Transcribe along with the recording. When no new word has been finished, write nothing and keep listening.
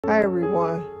Hi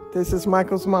everyone, this is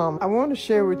Michael's mom. I want to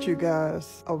share with you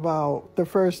guys about the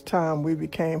first time we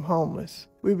became homeless.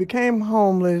 We became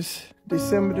homeless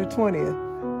December the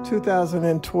 20th,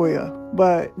 2012.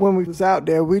 But when we was out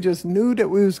there, we just knew that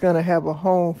we was going to have a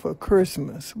home for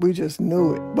Christmas. We just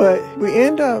knew it. But we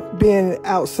end up being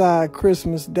outside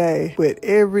Christmas Day with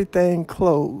everything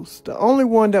closed. The only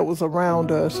one that was around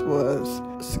us was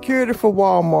security for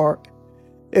Walmart.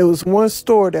 It was one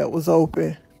store that was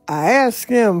open. I asked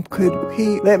him, could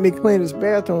he let me clean his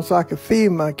bathroom so I could feed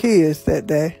my kids that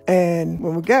day? And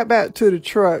when we got back to the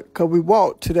truck, because we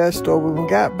walked to that store, when we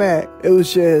got back, it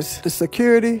was just the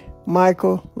security,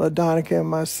 Michael, LaDonica, and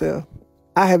myself.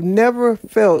 I have never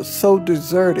felt so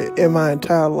deserted in my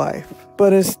entire life.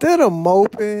 But instead of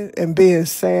moping and being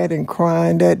sad and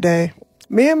crying that day,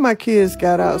 me and my kids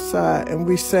got outside and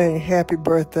we sang happy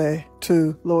birthday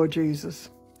to Lord Jesus.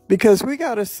 Because we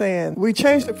got a saying, we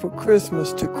changed it for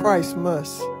Christmas to Christ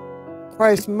must.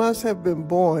 Christ must have been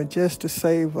born just to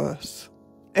save us.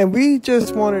 And we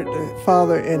just wanted the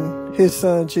Father and his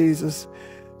son Jesus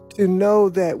to know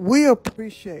that we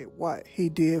appreciate what he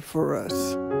did for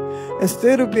us.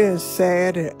 Instead of being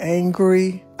sad and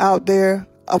angry out there,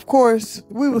 of course,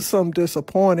 we were some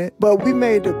disappointed, but we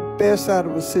made the best out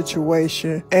of a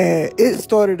situation, and it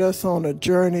started us on a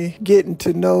journey getting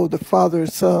to know the Father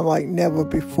and Son like never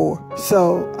before.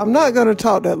 So I'm not going to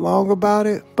talk that long about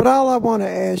it, but all I want to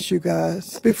ask you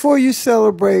guys, before you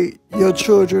celebrate your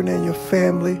children and your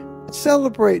family,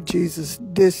 celebrate Jesus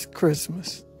this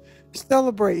Christmas.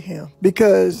 Celebrate him,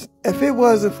 because if it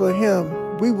wasn't for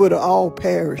him, we would have all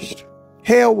perished.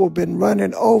 Hell would have been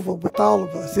running over with all of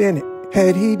us in it,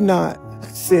 had he not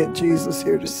sent Jesus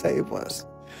here to save us.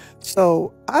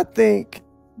 So I think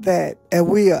that if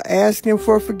we are asking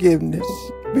for forgiveness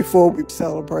before we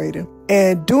celebrate him,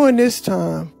 and during this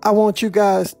time, I want you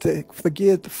guys to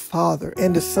forgive the Father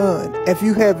and the Son. If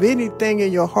you have anything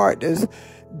in your heart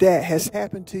that has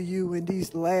happened to you in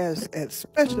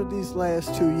especially these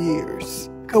last 2 years,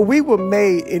 because we were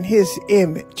made in his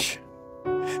image.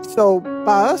 So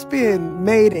by us being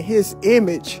made in his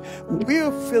image,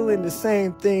 we're feeling the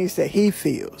same things that he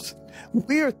feels.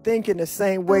 We're thinking the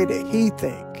same way that he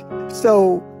thinks.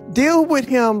 So deal with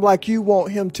him like you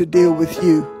want him to deal with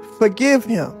you. Forgive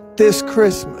him this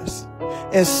Christmas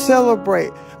and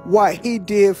celebrate what he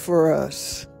did for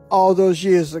us all those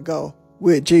years ago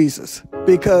with Jesus.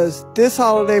 Because this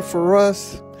holiday for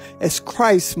us, as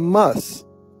Christ must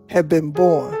have been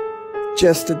born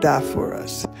just to die for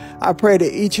us. I pray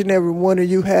that each and every one of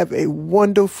you have a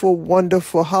wonderful,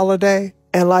 wonderful holiday.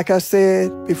 And like I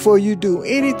said, before you do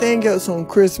anything else on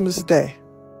Christmas Day,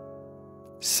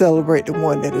 celebrate the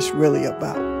one that it's really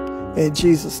about. In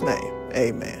Jesus' name,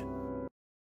 amen.